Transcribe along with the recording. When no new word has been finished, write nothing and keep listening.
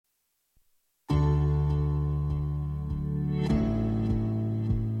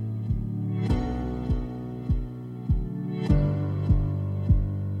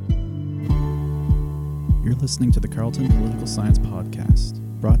listening to the Carleton Political Science Podcast,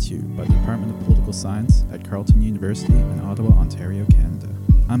 brought to you by the Department of Political Science at Carleton University in Ottawa, Ontario, Canada.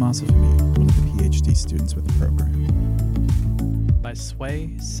 I'm Asif Hamid, one of the PhD students with the program. By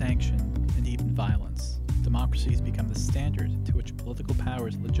sway, sanction, and even violence, democracies become the standard to which political power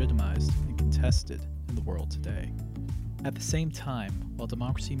is legitimized and contested in the world today. At the same time, while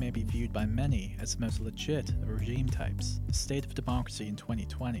democracy may be viewed by many as the most legit of regime types, the state of democracy in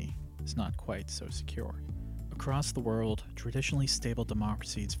 2020 is not quite so secure. Across the world, traditionally stable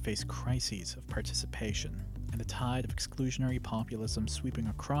democracies face crises of participation, and the tide of exclusionary populism sweeping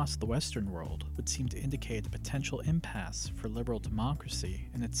across the Western world would seem to indicate a potential impasse for liberal democracy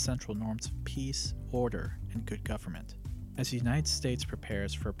and its central norms of peace, order, and good government. As the United States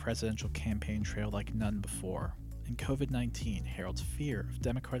prepares for a presidential campaign trail like none before, and COVID-19 heralds fear of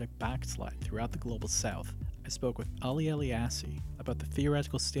democratic backslide throughout the global South, I spoke with Elyasi about the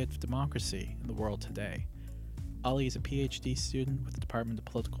theoretical state of democracy in the world today. Ali is a PhD student with the Department of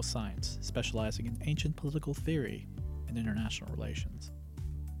Political Science, specializing in ancient political theory and international relations.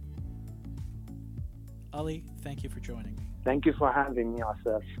 Ali, thank you for joining me. Thank you for having me,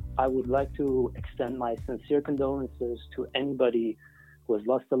 Asif. I would like to extend my sincere condolences to anybody who has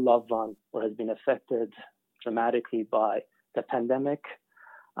lost a loved one or has been affected dramatically by the pandemic.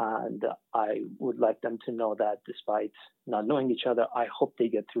 And I would like them to know that despite not knowing each other, I hope they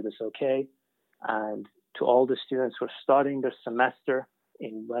get through this okay. And to all the students who are starting their semester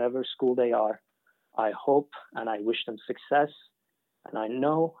in whatever school they are, I hope and I wish them success. And I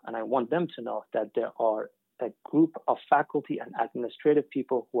know and I want them to know that there are a group of faculty and administrative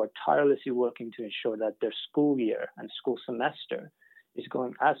people who are tirelessly working to ensure that their school year and school semester is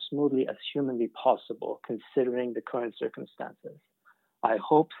going as smoothly as humanly possible considering the current circumstances. I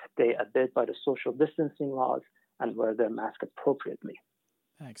hope they abide by the social distancing laws and wear their mask appropriately.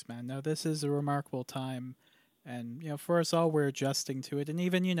 Thanks, man. No, this is a remarkable time. And, for us all, we're adjusting to it. And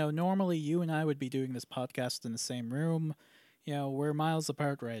even, normally you and I would be doing this podcast in the same room. We're miles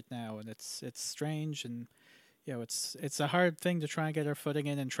apart right now, and it's strange. And, it's a hard thing to try and get our footing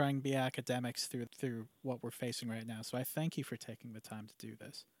in and try and be academics through what we're facing right now. So I thank you for taking the time to do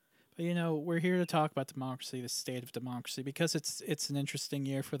this. But, we're here to talk about democracy, the state of democracy, because it's an interesting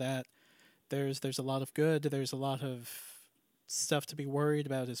year for that. There's a lot of good. There's a lot of stuff to be worried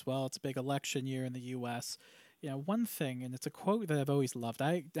about as well. It's a big election year in the U.S. One thing, and it's a quote that I've always loved.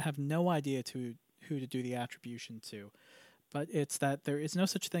 I have no idea who to do the attribution to, but it's that there is no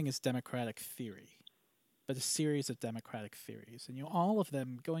such thing as democratic theory, but a series of democratic theories. And all of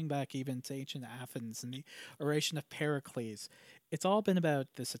them, going back even to ancient Athens and the oration of Pericles, it's all been about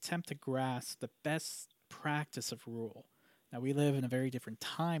this attempt to grasp the best practice of rule. Now, we live in a very different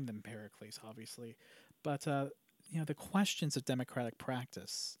time than Pericles, obviously, but the questions of democratic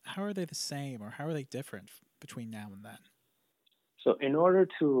practice, how are they the same or how are they different between now and then? So in order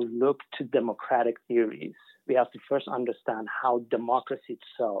to look to democratic theories, we have to first understand how democracy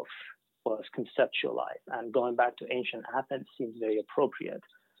itself was conceptualized. And going back to ancient Athens seems very appropriate.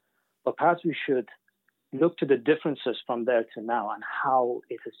 But perhaps we should look to the differences from there to now and how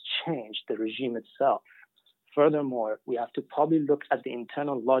it has changed the regime itself. Furthermore, we have to probably look at the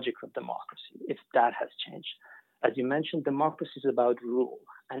internal logic of democracy, if that has changed. As you mentioned, democracy is about rule,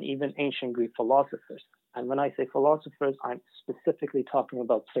 and even ancient Greek philosophers. And when I say philosophers, I'm specifically talking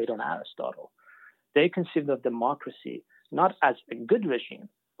about Plato and Aristotle. They conceived of democracy not as a good regime,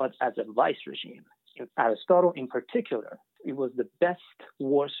 but as a vice regime. In Aristotle in particular, it was the best,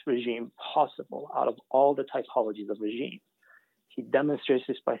 worst regime possible out of all the typologies of regime. He demonstrates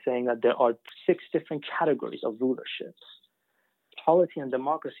this by saying that there are 6 different categories of rulerships. Polity and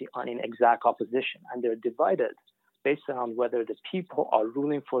democracy are in exact opposition, and they're divided based on whether the people are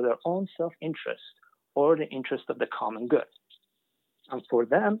ruling for their own self-interest or the interest of the common good. And for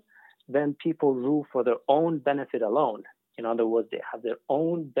them, then people rule for their own benefit alone. In other words, they have their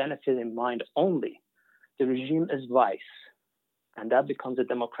own benefit in mind only. The regime is vice, and that becomes a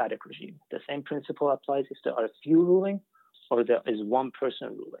democratic regime. The same principle applies if there are few ruling or there is one person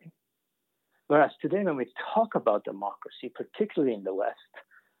ruling. Whereas today, when we talk about democracy, particularly in the West,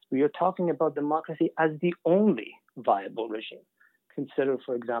 we are talking about democracy as the only viable regime. Consider,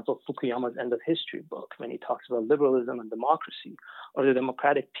 for example, Fukuyama's End of History book, when he talks about liberalism and democracy, or the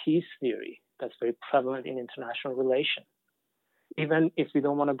democratic peace theory that's very prevalent in international relations. Even if we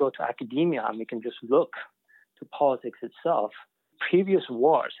don't want to go to academia and we can just look to politics itself, previous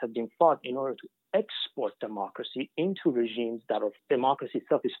wars have been fought in order to export democracy into regimes that democracy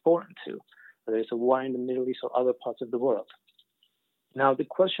itself is foreign to, whether it's a war in the Middle East or other parts of the world. Now, the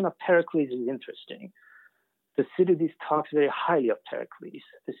question of Pericles is interesting. Thucydides talks very highly of Pericles,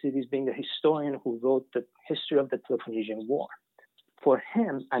 Thucydides being the historian who wrote the history of the Peloponnesian War. For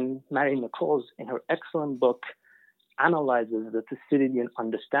him, and Mary Nichols, in her excellent book, analyzes the Thucydidean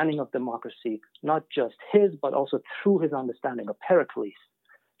understanding of democracy, not just his, but also through his understanding of Pericles.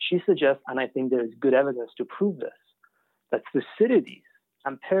 She suggests, and I think there is good evidence to prove this, that Thucydides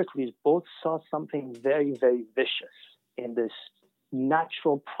and Pericles both saw something very, very vicious in this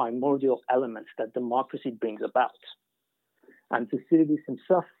natural primordial elements that democracy brings about. And Thucydides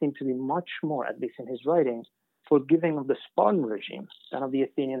himself seemed to be much more, at least in his writing, forgiving of the Spartan regime than of the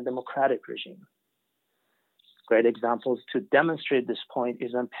Athenian democratic regime. Great examples to demonstrate this point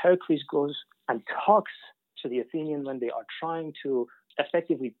is when Pericles goes and talks to the Athenians when they are trying to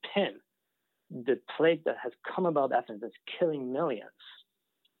effectively pin the plague that has come about Athens that's killing millions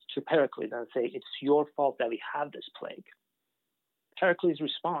to Pericles and say, it's your fault that we have this plague. Pericles'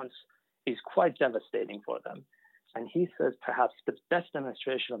 response is quite devastating for them. And he says perhaps the best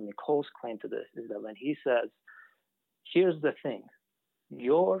demonstration of Nichols' claim to this is that when he says, here's the thing,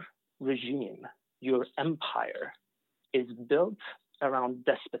 your regime, your empire is built around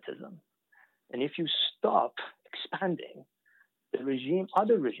despotism. And if you stop expanding, the regime,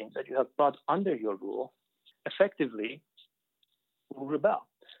 other regimes that you have brought under your rule, effectively will rebel.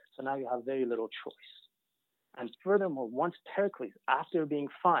 So now you have very little choice. And furthermore, once Pericles, after being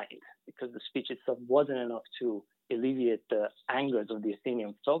fined, because the speech itself wasn't enough to alleviate the anger of the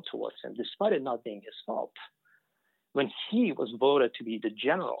Athenians felt towards him, despite it not being his fault, when he was voted to be the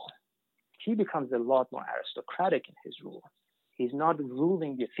general, he becomes a lot more aristocratic in his rule. He's not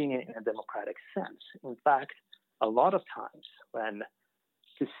ruling the Athenian in a democratic sense. In fact, a lot of times when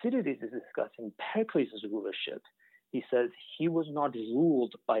Thucydides is discussing Pericles' rulership, he says he was not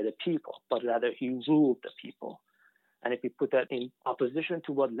ruled by the people, but rather he ruled the people. And if you put that in opposition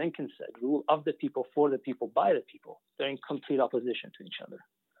to what Lincoln said, rule of the people, for the people, by the people, they're in complete opposition to each other.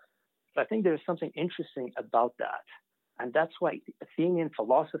 So I think there's something interesting about that. And that's why the Athenian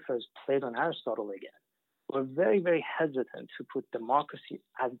philosophers played on Aristotle again. Were very, very hesitant to put democracy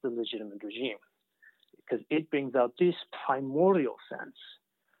as the legitimate regime, because it brings out this primordial sense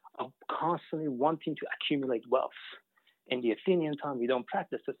of constantly wanting to accumulate wealth. In the Athenian time, we don't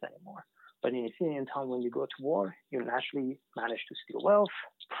practice this anymore. But in the Athenian time, when you go to war, you naturally manage to steal wealth,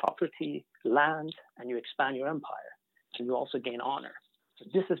 property, land, and you expand your empire. And you also gain honor. So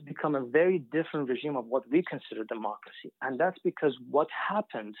this has become a very different regime of what we consider democracy. And that's because what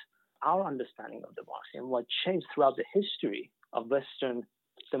happened, our understanding of democracy and what changed throughout the history of Western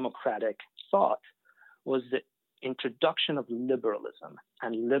democratic thought was the introduction of liberalism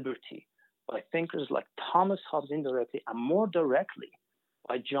and liberty by thinkers like Thomas Hobbes indirectly and more directly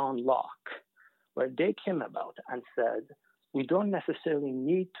by John Locke, where they came about and said, we don't necessarily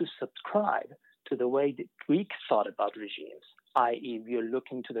need to subscribe to the way the Greeks thought about regimes, i.e. we are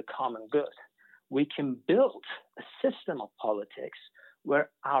looking to the common good. We can build a system of politics where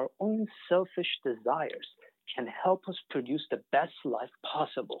our own selfish desires can help us produce the best life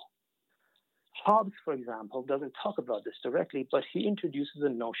possible. Hobbes, for example, doesn't talk about this directly, but he introduces the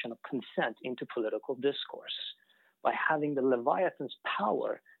notion of consent into political discourse by having the Leviathan's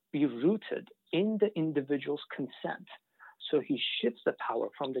power be rooted in the individual's consent. So he shifts the power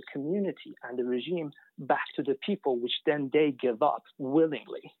from the community and the regime back to the people, which then they give up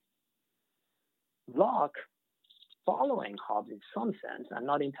willingly. Locke, following Hobbes in some sense, and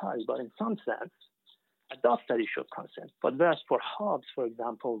not entirely, but in some sense, adopts that issue of consent. But whereas for Hobbes, for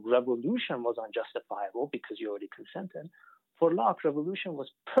example, revolution was unjustifiable because you already consented, for Locke, revolution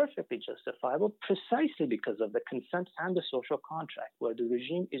was perfectly justifiable precisely because of the consent and the social contract, where the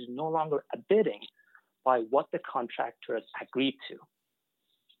regime is no longer abiding by what the contractors agreed to.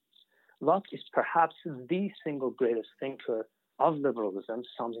 Locke is perhaps the single greatest thinker of liberalism,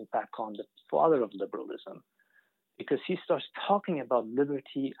 some in fact call him the father of liberalism, because he starts talking about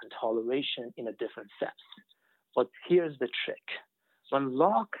liberty and toleration in a different sense. But here's the trick. When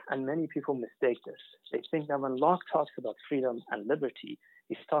Locke, and many people mistake this, they think that when Locke talks about freedom and liberty,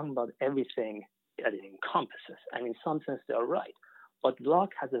 he's talking about everything that it encompasses. And in some sense, they're right. But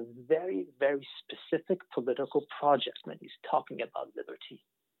Locke has a very, very specific political project when he's talking about liberty.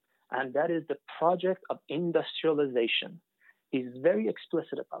 And that is the project of industrialization. He's very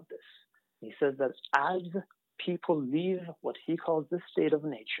explicit about this. He says that as people leave what he calls the state of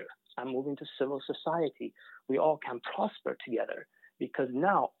nature and move into civil society, we all can prosper together, because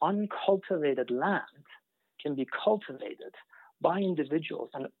now uncultivated land can be cultivated by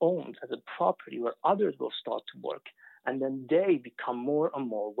individuals and owned as a property where others will start to work, and then they become more and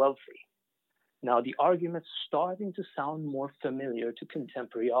more wealthy. Now, the arguments starting to sound more familiar to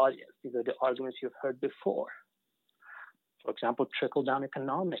contemporary audience. These are the arguments you've heard before. For example, trickle-down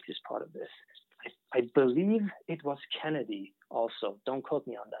economics is part of this. I believe it was Kennedy also, don't quote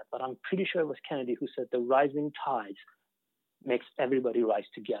me on that, but I'm pretty sure it was Kennedy who said the rising tides makes everybody rise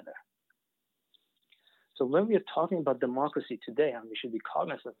together. So when we are talking about democracy today, and we should be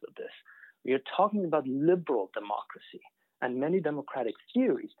cognizant of this, we are talking about liberal democracy. And many democratic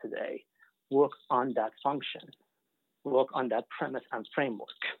theories today work on that function, work on that premise and framework.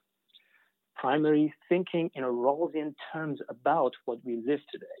 Primary thinking in a Rawlsian terms about what we live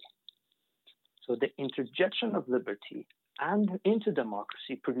today. So the interjection of liberty and into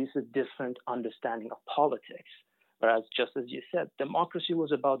democracy produces different understanding of politics. Whereas, just as you said, democracy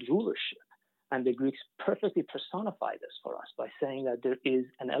was about rulership. And the Greeks perfectly personify this for us by saying that there is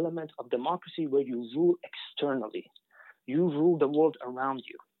an element of democracy where you rule externally. You rule the world around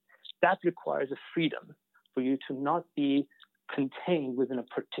you. That requires a freedom for you to not be contained within a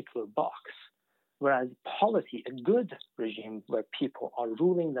particular box. Whereas polity, a good regime where people are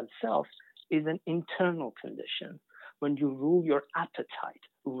ruling themselves, is an internal condition when you rule your appetite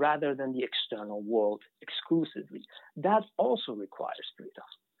rather than the external world exclusively. That also requires freedom.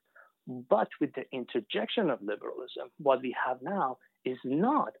 But with the interjection of liberalism, what we have now is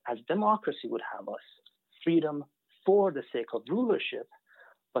not, as democracy would have us, freedom for the sake of rulership,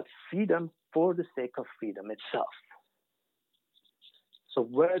 but freedom for the sake of freedom itself. So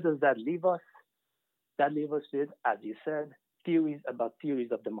where does that leave us? That leaves us with, as you said, theories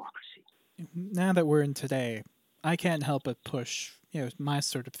of democracy. Now that we're in today, I can't help but push, my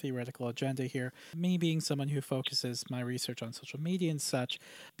sort of theoretical agenda here. Me being someone who focuses my research on social media and such,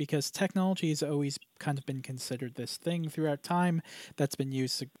 because technology has always kind of been considered this thing throughout time that's been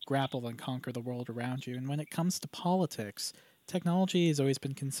used to grapple and conquer the world around you. And when it comes to politics, technology has always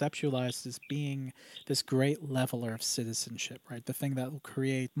been conceptualized as being this great leveler of citizenship, right? The thing that will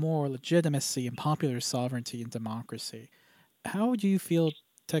create more legitimacy and popular sovereignty and democracy. How do you feel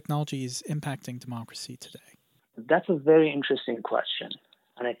technology is impacting democracy today? That's a very interesting question.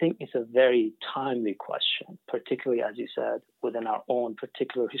 And I think it's a very timely question, particularly, as you said, within our own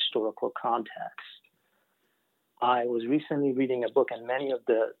particular historical context. I was recently reading a book, and many of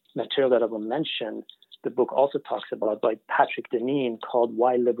the material that I will mention, the book also talks about by Patrick Deneen, called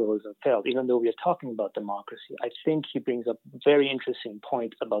Why Liberalism Failed. Even though we are talking about democracy, I think he brings up a very interesting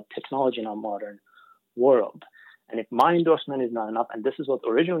point about technology in our modern world. And if my endorsement is not enough, and this is what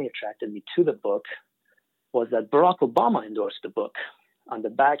originally attracted me to the book, was that Barack Obama endorsed the book. On the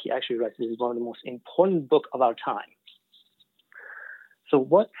back, he actually writes, this is one of the most important books of our time. So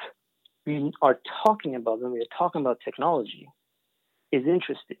what we are talking about when we are talking about technology is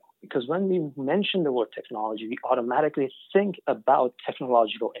interesting, because when we mention the word technology, we automatically think about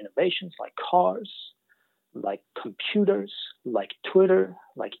technological innovations like cars, like computers, like Twitter,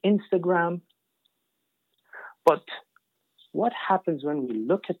 like Instagram. But what happens when we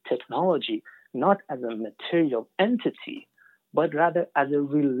look at technology not as a material entity, but rather as a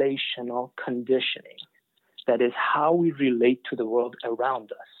relational conditioning? That is how we relate to the world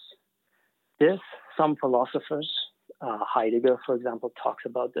around us. This, some philosophers, Heidegger, for example, talks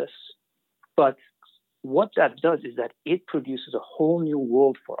about this. But what that does is that it produces a whole new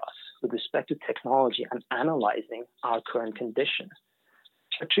world for us with respect to technology and analyzing our current condition.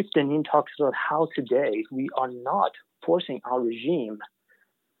 Patrick Deneen talks about how today we are not forcing our regime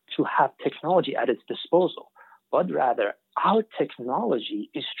to have technology at its disposal, but rather our technology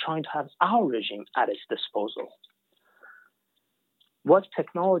is trying to have our regime at its disposal. What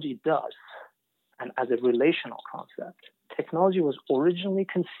technology does, and as a relational concept, technology was originally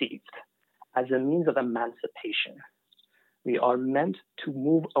conceived as a means of emancipation. We are meant to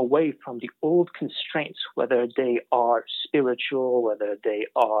move away from the old constraints, whether they are spiritual, whether they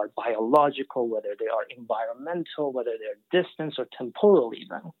are biological, whether they are environmental, whether they're distance or temporal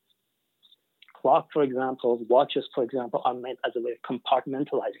even. Clock, for example, watches, for example, are meant as a way of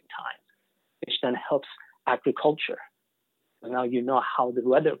compartmentalizing time, which then helps agriculture. So now you know how the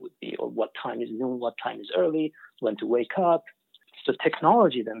weather would be, or what time is noon, what time is early, when to wake up. So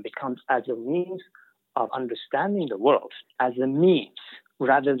technology then becomes as a means of understanding the world, as a means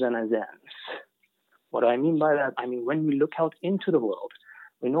rather than as ends. What do I mean by that? I mean, when we look out into the world,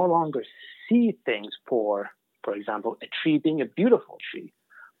 we no longer see things for example, a tree being a beautiful tree,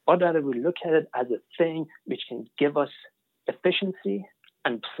 but rather we look at it as a thing which can give us efficiency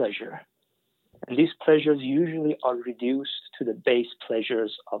and pleasure. And these pleasures usually are reduced to the base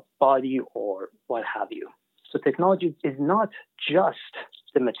pleasures of body or what have you. So technology is not just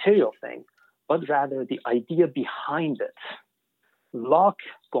the material thing, but rather the idea behind it. Locke,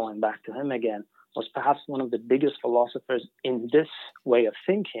 going back to him again, was perhaps one of the biggest philosophers in this way of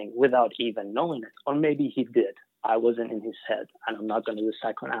thinking without even knowing it, or maybe he did. I wasn't in his head, and I'm not going to do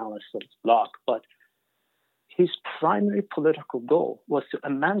psychoanalysis block, but his primary political goal was to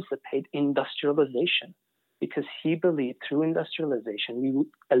emancipate industrialization, because he believed through industrialization we would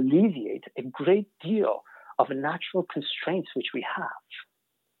alleviate a great deal of natural constraints which we have.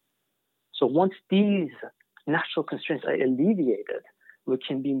 So once these natural constraints are alleviated, we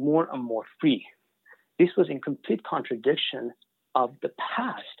can be more and more free. This was in complete contradiction of the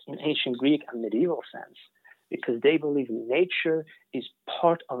past in ancient Greek and medieval sense, because they believe nature is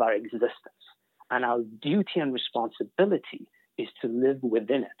part of our existence, and our duty and responsibility is to live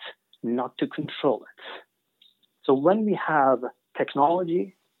within it, not to control it. So when we have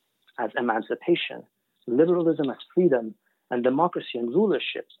technology as emancipation, liberalism as freedom, and democracy and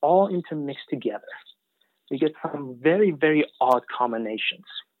rulership all intermixed together, we get some very, very odd combinations.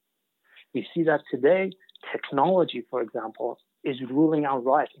 We see that today, technology, for example, is ruling our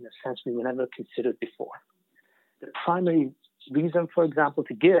life in a sense we never considered before. The primary reason, for example,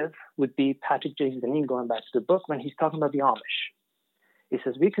 to give would be Patrick J. Deneen, going back to the book, when he's talking about the Amish. He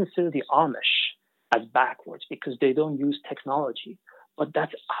says, we consider the Amish as backwards because they don't use technology, but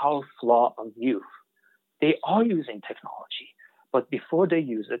that's our flaw of view. They are using technology, but before they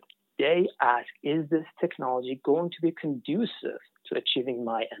use it, they ask, is this technology going to be conducive to achieving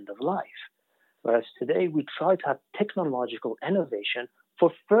my end of life? Whereas today we try to have technological innovation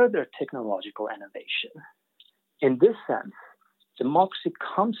for further technological innovation. In this sense, democracy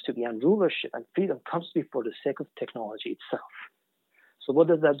comes to be, and rulership and freedom comes to be for the sake of technology itself. So what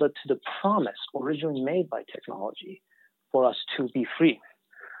does that do to the promise originally made by technology for us to be free?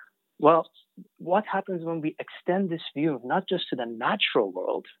 Well, what happens when we extend this view not just to the natural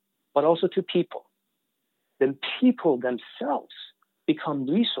world, but also to people? Then people themselves become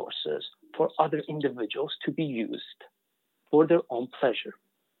resources for other individuals to be used for their own pleasure.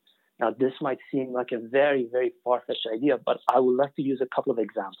 Now, this might seem like a very, very far-fetched idea, but I would like to use a couple of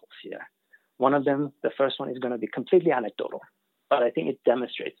examples here. One of them, the first one, is going to be completely anecdotal, but I think it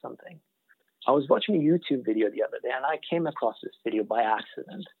demonstrates something. I was watching a YouTube video the other day, and I came across this video by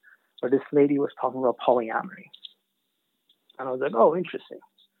accident, where this lady was talking about polyamory. And I was like, oh, interesting.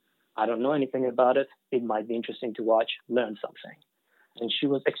 I don't know anything about it. It might be interesting to watch, learn something. And she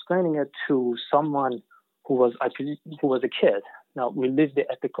was explaining it to someone who was a kid. Now, we leave the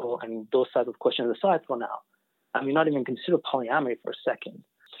ethical and those type of questions aside for now, and we not even consider polyamory for a second.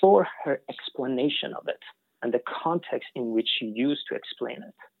 For her explanation of it and the context in which she used to explain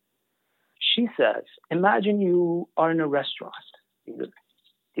it, she says, imagine you are in a restaurant.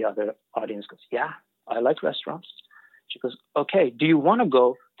 The other audience goes, yeah, I like restaurants. She goes, okay, do you want to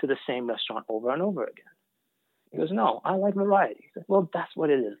go to the same restaurant over and over again? He goes, no, I like variety. He says, well, that's what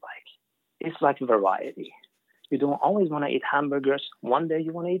it is like. It's like variety. You don't always want to eat hamburgers. One day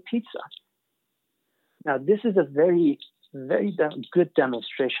you want to eat pizza. Now, this is a very, very good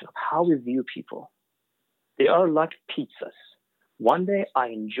demonstration of how we view people. They are like pizzas. One day I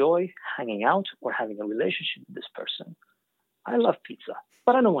enjoy hanging out or having a relationship with this person. I love pizza,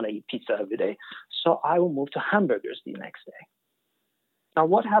 but I don't want to eat pizza every day, so I will move to hamburgers the next day. Now,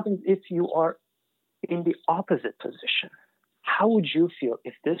 what happens if you are in the opposite position? How would you feel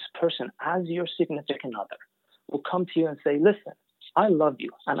if this person, as your significant other, will come to you and say, listen, I love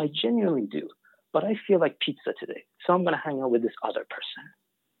you, and I genuinely do, but I feel like pizza today, so I'm going to hang out with this other person?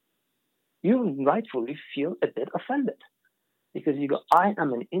 You rightfully feel a bit offended, because you go, I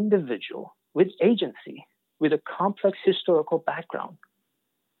am an individual with agency, with a complex historical background.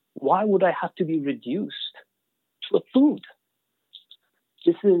 Why would I have to be reduced to a food?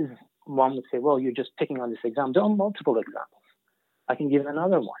 This is, one would say, well, you're just picking on this example. There are multiple examples. I can give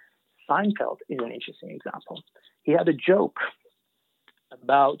another one. Seinfeld is an interesting example. He had a joke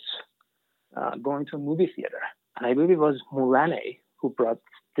about going to a movie theater. And I believe it was Mullaney who brought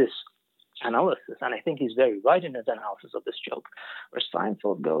this analysis, and I think he's very right in his analysis of this joke, where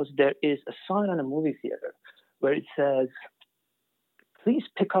Seinfeld goes, there is a sign on a movie theater where it says, please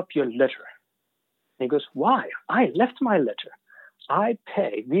pick up your litter. And he goes, why? I left my litter. I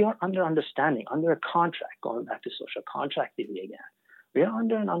pay. We are under understanding, under a contract, going back to social contract theory again. We are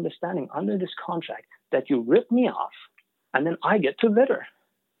under an understanding, under this contract, that you rip me off, and then I get to litter.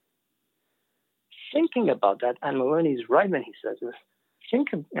 Thinking about that, and Mulroney is right when he says this,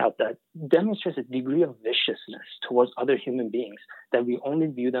 thinking about that demonstrates a degree of viciousness towards other human beings, that we only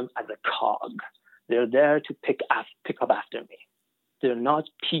view them as a cog. They're there to pick up after me. They're not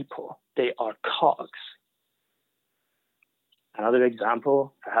people. They are cogs. Another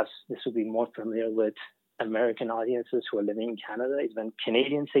example, perhaps this will be more familiar with American audiences who are living in Canada, is when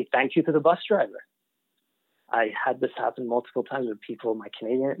Canadians say thank you to the bus driver. I had this happen multiple times with people.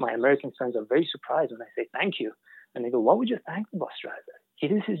 My American friends are very surprised when I say thank you. And they go, why would you thank the bus driver? He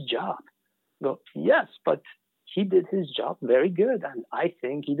did his job. I go, yes, but he did his job very good. And I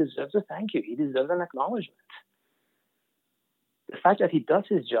think he deserves a thank you. He deserves an acknowledgement. The fact that he does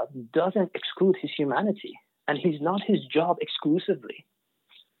his job doesn't exclude his humanity. And he's not his job exclusively.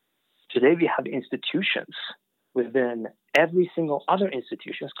 Today we have institutions within every single other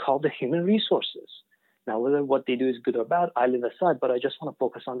institution called the human resources. Now, whether what they do is good or bad, I leave aside, but I just want to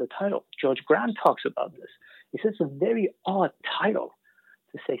focus on the title. George Grant talks about this. He says it's a very odd title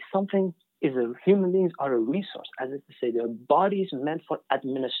to say something is human beings are a resource, as if to say their bodies meant for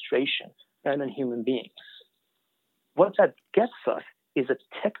administration rather than human beings. What that gets us is a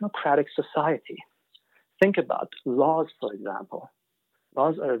technocratic society. Think about laws, for example.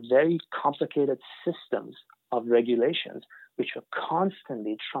 Laws are very complicated systems of regulations which are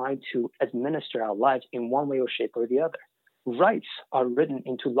constantly trying to administer our lives in one way or shape or the other. Rights are written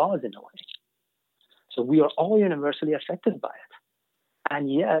into laws in a way. So we are all universally affected by it.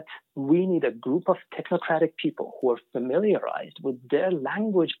 And yet we need a group of technocratic people who are familiarized with their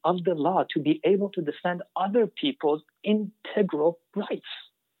language of the law to be able to defend other people's integral rights.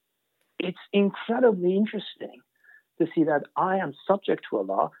 It's incredibly interesting to see that I am subject to a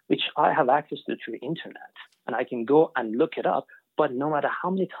law which I have access to through the internet. And I can go and look it up, but no matter how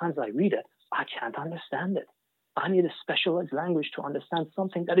many times I read it, I can't understand it. I need a specialized language to understand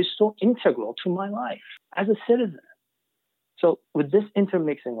something that is so integral to my life as a citizen. So with this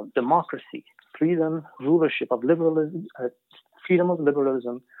intermixing of democracy, freedom, rulership of liberalism, freedom of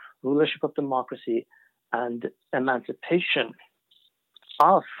liberalism, rulership of democracy, and emancipation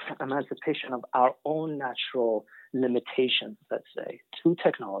of our own natural limitations, let's say, through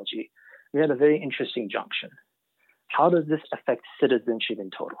technology, we had a very interesting junction. How does this affect citizenship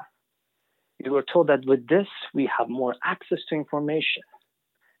in total? We were told that with this, we have more access to information.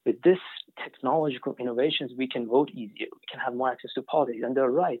 With this technological innovations, we can vote easier. We can have more access to politics, and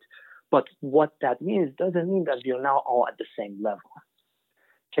they're right. But what that means doesn't mean that we are now all at the same level.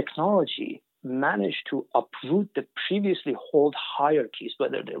 Technology managed to uproot the previously held hierarchies,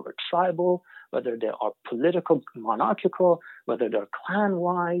 whether they were tribal, whether they are political, monarchical, whether they're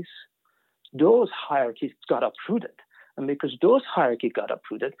clan-wise. Those hierarchies got uprooted. And because those hierarchies got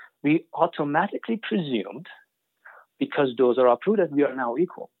uprooted, we automatically presumed, because those are uprooted, we are now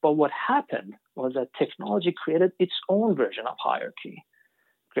equal. But what happened was that technology created its own version of hierarchy.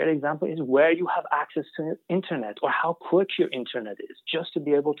 A great example is where you have access to internet or how quick your internet is just to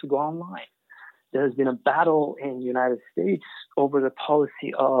be able to go online. There has been a battle in the United States over the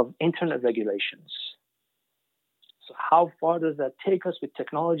policy of internet regulations. So how far does that take us with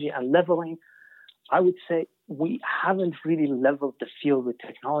technology and leveling? I would say we haven't really leveled the field with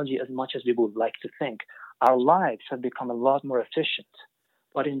technology as much as we would like to think. Our lives have become a lot more efficient,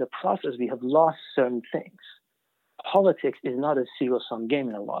 but in the process, we have lost certain things. Politics is not a zero-sum game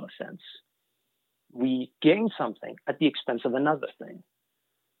in a lot of sense. We gain something at the expense of another thing.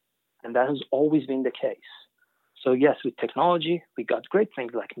 And that has always been the case. So yes, with technology, we got great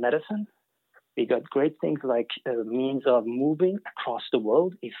things like medicine. We got great things like means of moving across the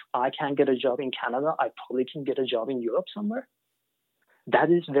world. If I can't get a job in Canada, I probably can get a job in Europe somewhere. That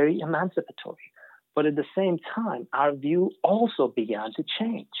is very emancipatory. But at the same time, our view also began to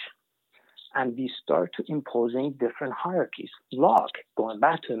change. And we start to imposing different hierarchies. Locke, going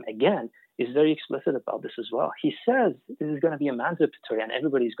back to him again, is very explicit about this as well. He says this is going to be emancipatory and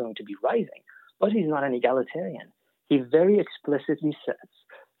everybody's going to be rising, but he's not an egalitarian. He very explicitly says,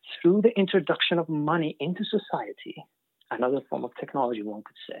 through the introduction of money into society, another form of technology, one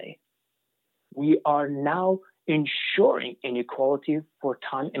could say, we are now ensuring inequality for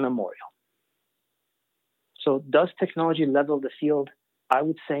time immemorial. So does technology level the field? I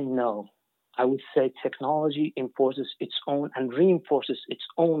would say no. I would say technology enforces its own and reinforces its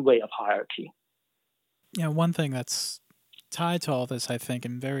own way of hierarchy. Yeah, one thing that's tied to all this, I think,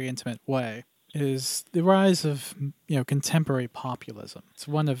 in a very intimate way, is the rise of contemporary populism. It's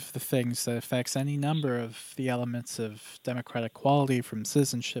one of the things that affects any number of the elements of democratic quality, from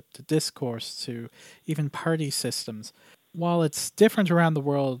citizenship to discourse to even party systems. While it's different around the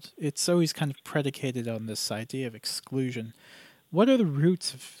world, it's always kind of predicated on this idea of exclusion. What are the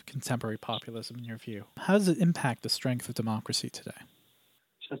roots of contemporary populism in your view? How does it impact the strength of democracy today?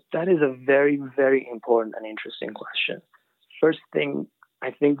 So that is a very, very important and interesting question. First thing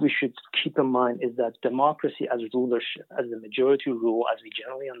I think we should keep in mind is that democracy as rulership, as the majority rule, as we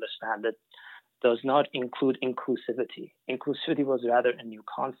generally understand it, does not include inclusivity. Inclusivity was rather a new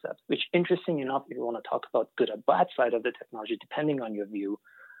concept, which, interesting enough, if you want to talk about good or bad side of the technology, depending on your view,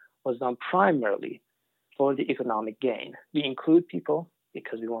 was done primarily for the economic gain. We include people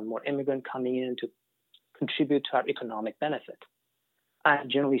because we want more immigrants coming in to contribute to our economic benefit.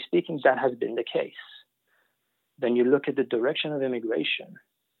 And generally speaking, that has been the case. When you look at the direction of immigration,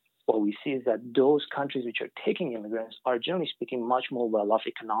 what we see is that those countries which are taking immigrants are generally speaking much more well off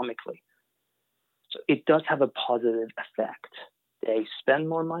economically. So it does have a positive effect. They spend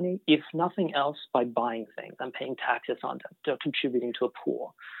more money, if nothing else, by buying things and paying taxes on them. They're contributing to a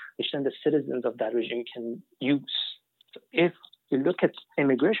pool, which then the citizens of that regime can use. So if you look at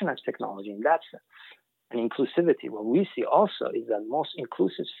immigration as technology in that sense, and inclusivity, what we see also is that most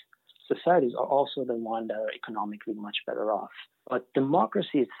inclusive societies are also the ones that are economically much better off. But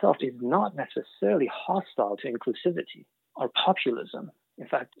democracy itself is not necessarily hostile to inclusivity or populism. In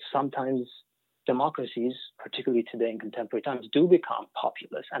fact, sometimes democracies, particularly today in contemporary times, do become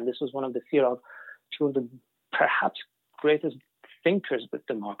populist. And this was one of the fear of two of the perhaps greatest thinkers with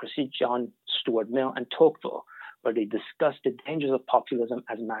democracy, John Stuart Mill and Tocqueville, where they discussed the dangers of populism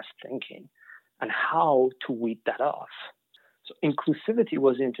as mass thinking and how to weed that off. So inclusivity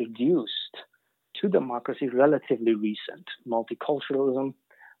was introduced to democracy relatively recent. Multiculturalism,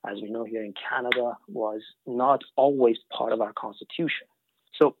 as we know here in Canada, was not always part of our constitution.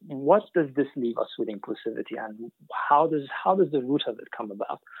 So what does this leave us with inclusivity, and how does the root of it come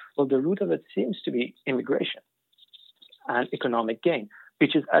about? Well, the root of it seems to be immigration and economic gain,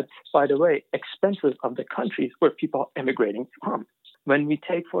 which is at, by the way, expenses of the countries where people are immigrating from. When we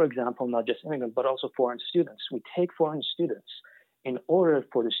take, for example, not just immigrants, but also foreign students, we take foreign students in order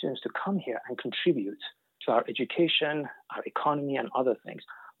for the students to come here and contribute to our education, our economy, and other things.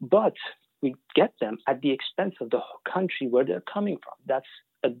 But we get them at the expense of the country where they're coming from. That's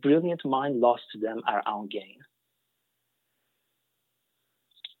a brilliant mind lost to them at our own gain.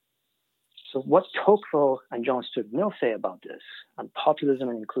 So what Tocqueville and John Stuart Mill say about this, and populism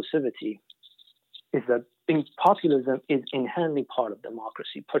and inclusivity, is that populism is inherently part of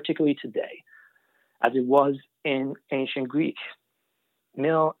democracy, particularly today, as it was in ancient Greek.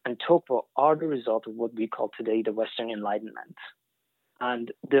 Mill and Tocqueville are the result of what we call today the Western Enlightenment.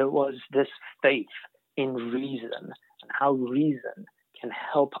 And there was this faith in reason and how reason can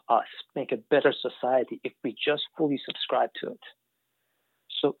help us make a better society if we just fully subscribe to it.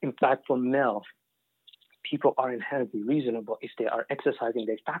 So in fact, for Mill, people are inherently reasonable if they are exercising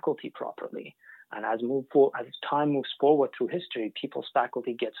their faculty properly. And as time moves forward through history, people's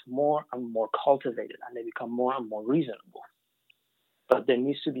faculty gets more and more cultivated and they become more and more reasonable. But there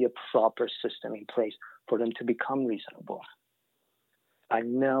needs to be a proper system in place for them to become reasonable.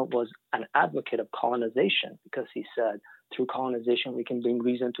 And Mill was an advocate of colonization because he said, through colonization, we can bring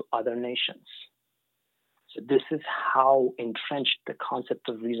reason to other nations. So this is how entrenched the concept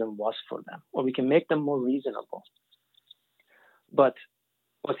of reason was for them, or we can make them more reasonable. But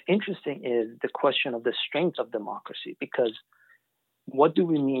what's interesting is the question of the strength of democracy, because what do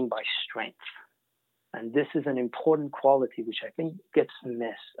we mean by strength? And this is an important quality which I think gets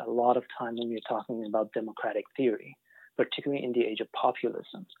missed a lot of time when we're talking about democratic theory, particularly in the age of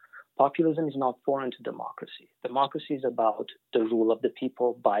populism. Populism is not foreign to democracy. Democracy is about the rule of the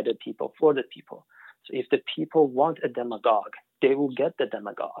people, by the people, for the people. So if the people want a demagogue, they will get the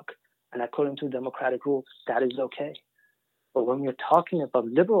demagogue. And according to democratic rules, that is okay. But when we're talking about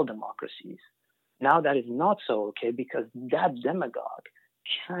liberal democracies, now that is not so okay because that demagogue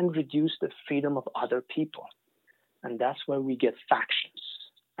can reduce the freedom of other people. And that's where we get factions.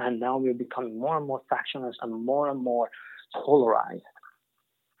 And now we're becoming more and more factionless and more polarized.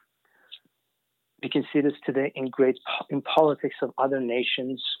 We can see this today in politics of other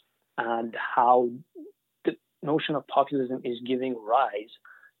nations and how the notion of populism is giving rise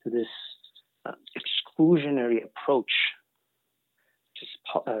to this exclusionary approach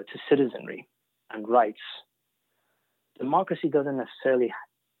to citizenry and rights. Democracy is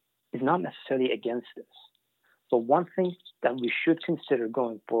not necessarily against this. But one thing that we should consider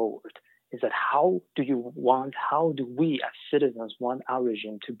going forward is that how do we as citizens want our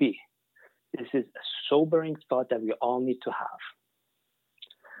regime to be? This is a sobering thought that we all need to have.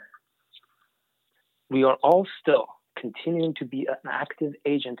 We are all still continuing to be an active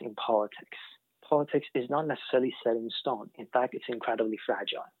agent in politics. Politics is not necessarily set in stone. In fact, it's incredibly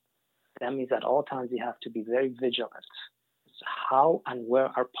fragile. That means at all times we have to be very vigilant. How and where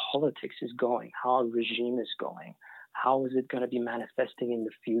our politics is going, how our regime is going, how is it going to be manifesting in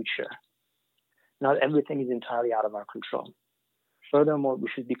the future? Not everything is entirely out of our control. Furthermore, we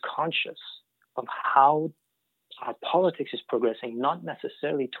should be conscious of how our politics is progressing, not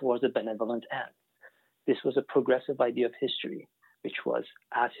necessarily towards a benevolent end. This was a progressive idea of history, which was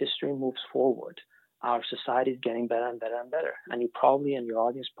as history moves forward, our society is getting better and better and better. And you probably, and your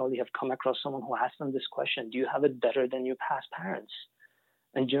audience probably have come across someone who asked them this question: do you have it better than your past parents?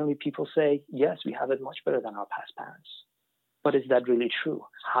 And generally people say, yes, we have it much better than our past parents. But is that really true?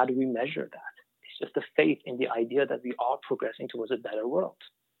 How do we measure that? It's just a faith in the idea that we are progressing towards a better world.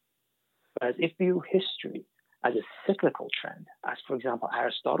 Whereas if we view history as a cyclical trend, as for example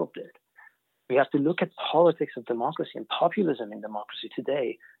Aristotle did, we have to look at politics of democracy and populism in democracy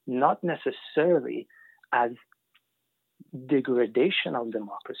today, not necessarily as degradation of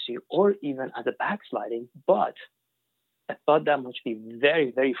democracy or even as a backsliding, but I thought that must be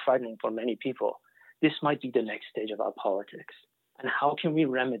very, very frightening for many people. This might be the next stage of our politics. And how can we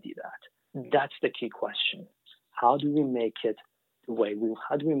remedy that? That's the key question. How do we make it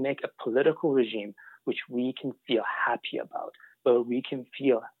how do we make a political regime which we can feel happy about, where we can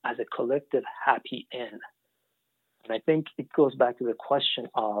feel as a collective happy in? And I think it goes back to the question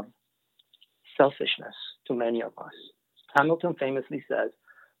of selfishness to many of us. Hamilton famously says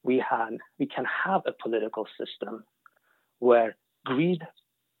we can have a political system where greed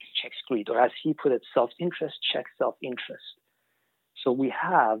checks greed, or as he put it, self-interest checks self-interest. So we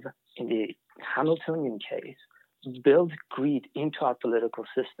have, in the Hamiltonian case, build greed into our political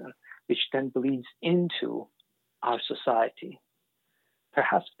system, which then bleeds into our society.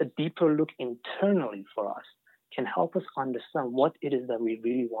 Perhaps a deeper look internally for us can help us understand what it is that we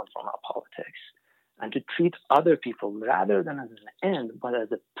really want from our politics, and to treat other people rather than as an end, but as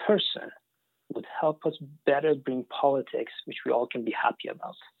a person would help us better bring politics which we all can be happy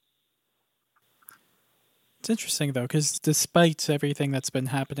about. It's interesting, though, because despite everything that's been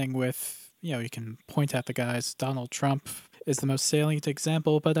happening with, you can point at the guys, Donald Trump is the most salient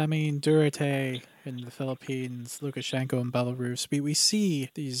example, but I mean, Duterte in the Philippines, Lukashenko in Belarus, we see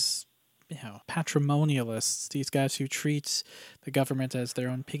these, patrimonialists, these guys who treat the government as their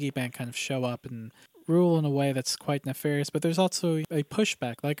own piggy bank kind of show up and rule in a way that's quite nefarious. But there's also a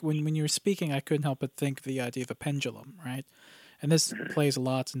pushback. Like when you were speaking, I couldn't help but think of the idea of a pendulum, right? And this plays a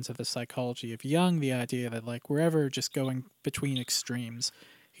lot into the psychology of Jung, the idea that we're ever just going between extremes.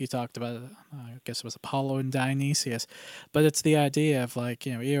 He talked about, I guess it was Apollo and Dionysius, but it's the idea of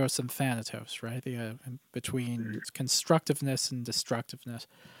Eros and Thanatos, right? Between constructiveness and destructiveness.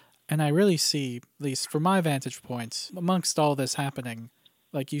 And I really see, at least from my vantage point, amongst all this happening,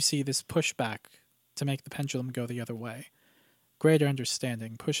 you see this pushback to make the pendulum go the other way. Greater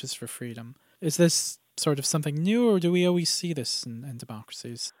understanding, pushes for freedom. Is this sort of something new, or do we always see this in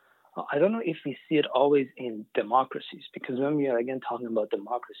democracies? I don't know if we see it always in democracies, because when we are again talking about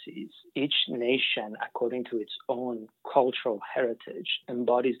democracies, each nation, according to its own cultural heritage,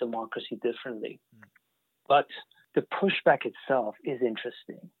 embodies democracy differently. But the pushback itself is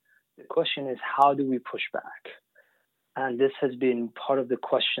interesting. The question is, how do we push back? And this has been part of the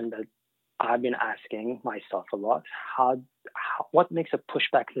question that I've been asking myself a lot. What makes a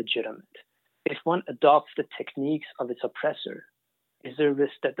pushback legitimate? If one adopts the techniques of its oppressor, is there a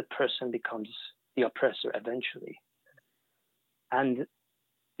risk that the person becomes the oppressor eventually? And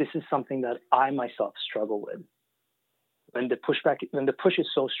this is something that I myself struggle with. When the push is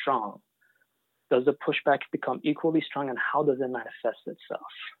so strong, does the pushback become equally strong, and how does it manifest itself?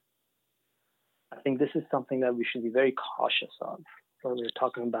 I think this is something that we should be very cautious of when we're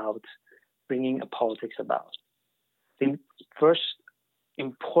talking about bringing a politics about. The first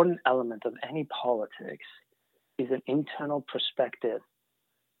important element of any politics is an internal perspective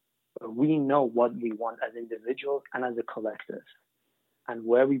where we know what we want as individuals and as a collective, and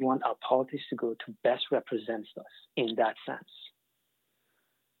where we want our politics to go to best represents us in that sense.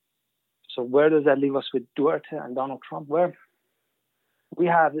 So where does that leave us with Duterte and Donald Trump? Where we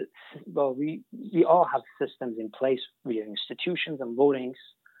all have systems in place. We have institutions and votings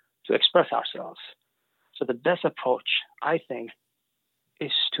to express ourselves. So the best approach, I think,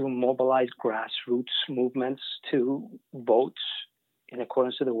 is to mobilize grassroots movements to vote in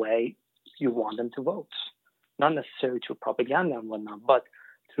accordance to the way you want them to vote. Not necessarily through propaganda and whatnot, but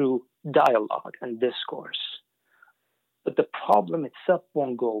through dialogue and discourse. But the problem itself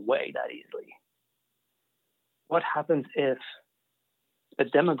won't go away that easily. What happens if a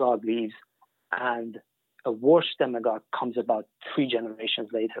demagogue leaves and a worse demagogue comes about 3 generations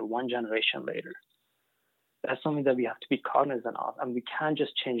later, 1 generation later? That's something that we have to be cognizant of, and we can't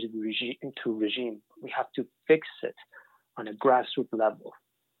just change the regime. We have to fix it on a grassroots level.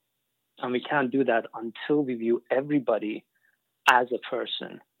 And we can't do that until we view everybody as a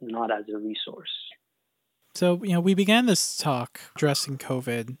person, not as a resource. So, we began this talk addressing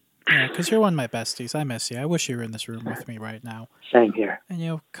COVID, because you're one of my besties. I miss you. I wish you were in this room with me right now. Same here. And,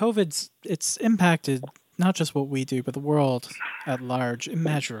 it's impacted not just what we do, but the world at large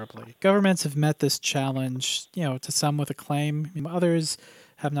immeasurably. Governments have met this challenge, to some with acclaim. Others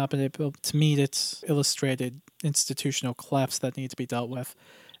have not been able to meet its illustrated institutional clefts that need to be dealt with.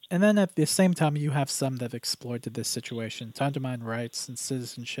 And then at the same time, you have some that have exploited this situation to undermine rights and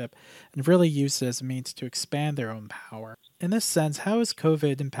citizenship and really used it as a means to expand their own power. In this sense, how has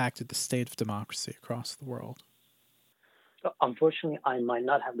COVID impacted the state of democracy across the world? So unfortunately, I might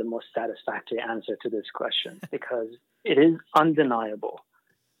not have the most satisfactory answer to this question because it is undeniable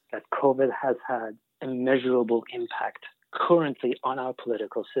that COVID has had a measurable impact currently on our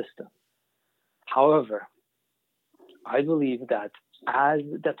political system. However, I believe that as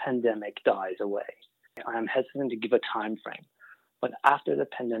the pandemic dies away, I am hesitant to give a time frame, but after the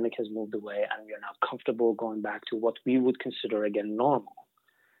pandemic has moved away and we are now comfortable going back to what we would consider again normal,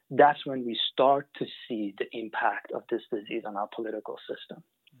 that's when we start to see the impact of this disease on our political system.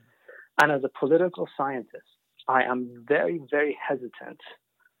 And as a political scientist, I am very, very hesitant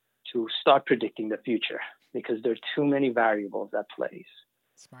to start predicting the future because there are too many variables at play.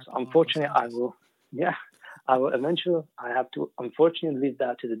 So unfortunately, I have to unfortunately leave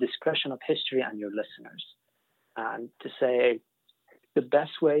that to the discretion of history and your listeners. And to say the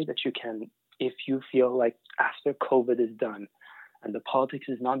best way that you can, if you feel like after COVID is done and the politics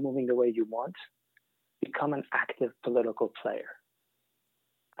is not moving the way you want, become an active political player.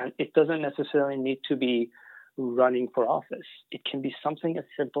 And it doesn't necessarily need to be running for office. It can be something as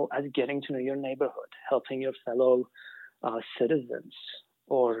simple as getting to know your neighborhood, helping your fellow citizens,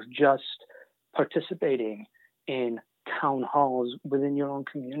 or just participating in town halls within your own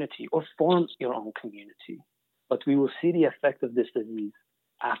community or form your own community. But we will see the effect of this disease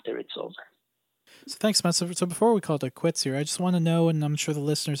after it's over. So thanks, Matt. So before we call it quits here, I just want to know, and I'm sure the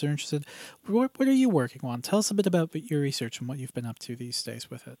listeners are interested, what are you working on? Tell us a bit about your research and what you've been up to these days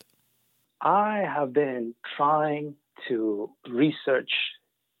with it. I have been trying to research.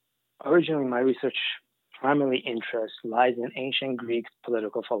 Originally, my research primary interest lies in ancient Greek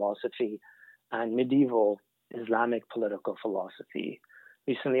political philosophy and medieval Islamic political philosophy.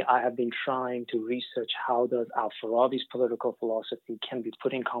 Recently, I have been trying to research how does Al-Farabi's political philosophy can be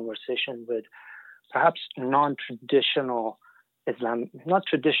put in conversation with perhaps non-traditional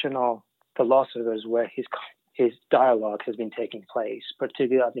philosophers where his dialogue has been taking place.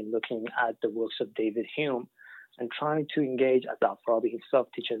 Particularly, I've been looking at the works of David Hume and trying to engage, as Al-Farabi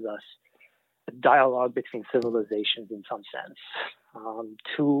himself teaches us, a dialogue between civilizations in some sense.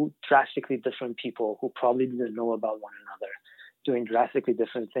 Two drastically different people who probably didn't know about one another, doing drastically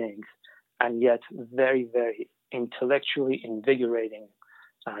different things, and yet very, very intellectually invigorating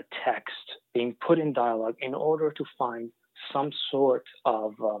text being put in dialogue in order to find some sort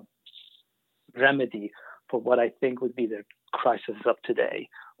of remedy for what I think would be the crisis of today,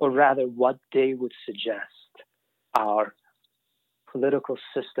 or rather what they would suggest our political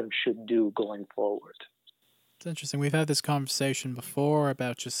system should do going forward. It's interesting. We've had this conversation before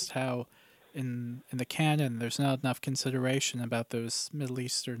about just how in the canon there's not enough consideration about those Middle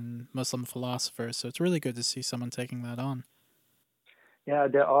Eastern Muslim philosophers, so it's really good to see someone taking that on. Yeah,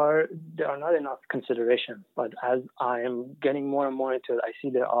 there are not enough consideration, but as I am getting more and more into it, I see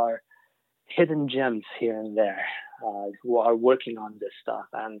there are hidden gems here and there who are working on this stuff,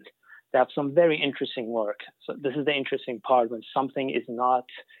 and they have some very interesting work. So this is the interesting part, when something is not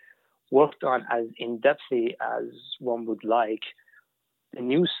worked on as in-depthly as one would like, the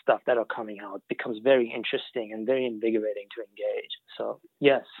new stuff that are coming out becomes very interesting and very invigorating to engage. So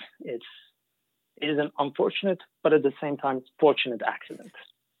yes, it is an unfortunate, but at the same time, fortunate accident.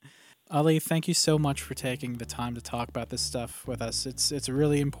 Ali, thank you so much for taking the time to talk about this stuff with us. It's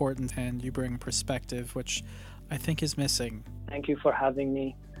really important, and you bring perspective, which I think is missing. Thank you for having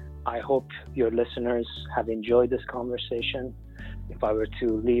me. I hope your listeners have enjoyed this conversation. If I were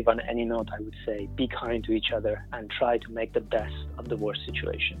to leave on any note, I would say be kind to each other and try to make the best of the worst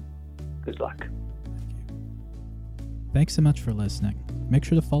situation. Good luck. Thanks so much for listening. Make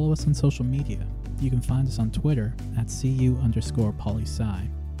sure to follow us on social media. You can find us on Twitter at CU_polysci,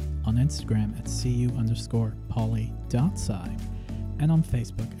 on Instagram at CU_poly.sci, and on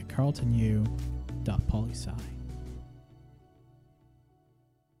Facebook at carltonu.polysci.